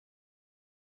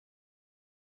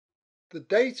The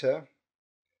data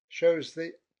shows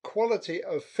the quality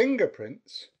of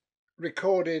fingerprints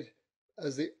recorded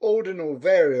as the ordinal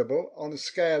variable on a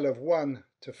scale of 1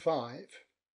 to 5,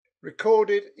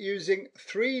 recorded using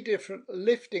 3 different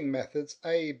lifting methods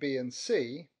A, B and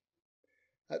C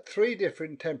at 3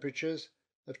 different temperatures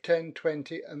of 10,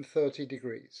 20 and 30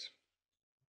 degrees.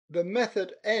 The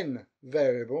method N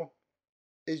variable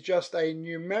is just a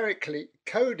numerically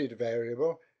coded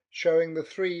variable showing the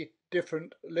 3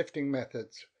 different lifting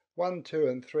methods, 1, 2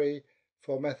 and 3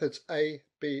 for methods A,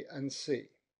 B and C.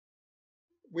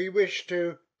 We wish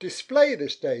to display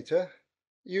this data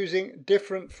using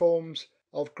different forms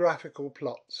of graphical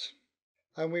plots,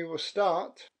 and we will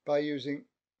start by using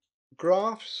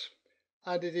graphs,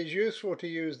 and it is useful to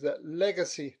use the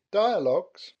legacy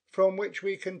dialogues from which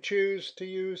we can choose to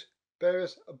use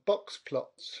various box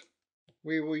plots.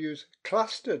 We will use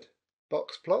clustered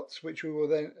box plots, which we will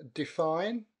then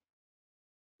define.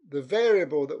 The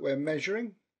variable that we're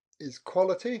measuring is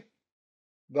quality.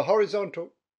 The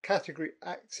horizontal category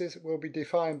axis will be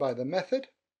defined by the method,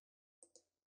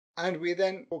 and we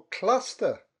then will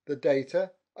cluster the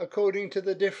data according to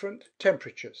the different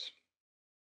temperatures.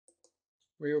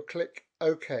 We will click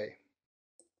OK.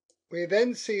 We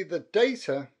then see the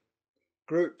data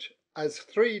grouped as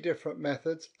 3 different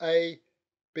methods A,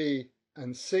 B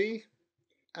and C,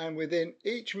 and within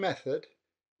each method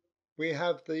we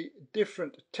have the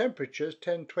different temperatures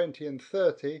 10, 20 and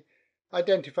 30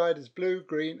 identified as blue,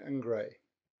 green and grey.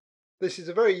 This is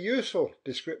a very useful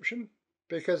description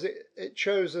because it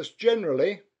shows us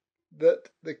generally that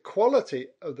the quality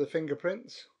of the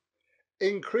fingerprints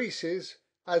increases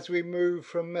as we move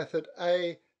from method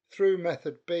A through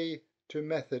method B to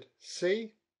method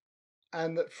C,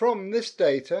 and that from this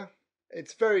data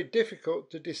it's very difficult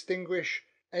to distinguish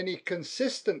any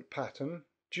consistent pattern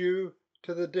due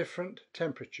to the different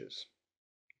temperatures.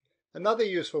 Another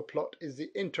useful plot is the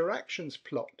interactions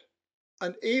plot,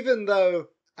 and even though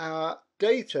our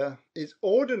data is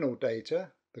ordinal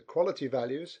data, the quality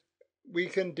values, we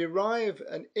can derive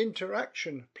an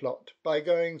interaction plot by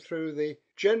going through the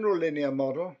general linear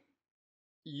model,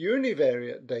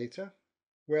 univariate data,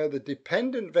 where the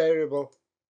dependent variable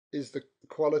is the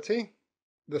quality,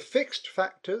 the fixed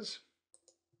factors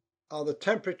are the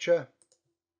temperature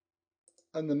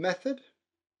and the method,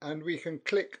 and we can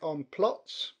click on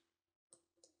plots,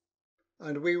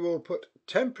 and we will put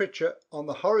temperature on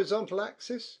the horizontal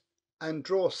axis and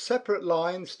draw separate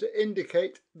lines to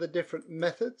indicate the different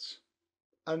methods,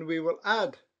 and we will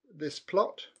add this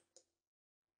plot,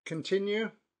 continue,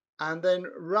 and then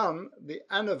run the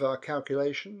ANOVA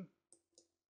calculation,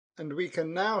 and we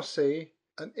can now see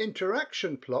an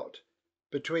interaction plot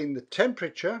between the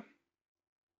temperature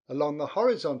along the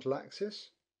horizontal axis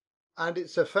and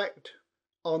its effect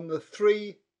on the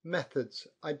 3 methods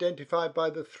identified by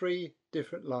the 3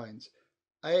 different lines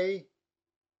A,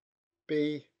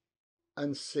 B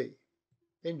and C.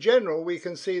 In general, we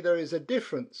can see there is a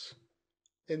difference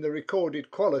in the recorded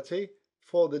quality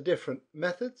for the different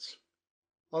methods.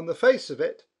 On the face of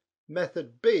it,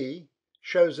 method B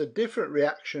shows a different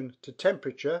reaction to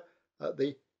temperature at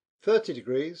the 30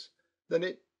 degrees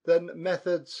than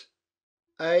methods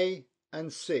A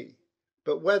and C.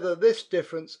 But whether this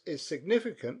difference is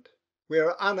significant, we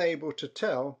are unable to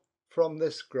tell from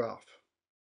this graph.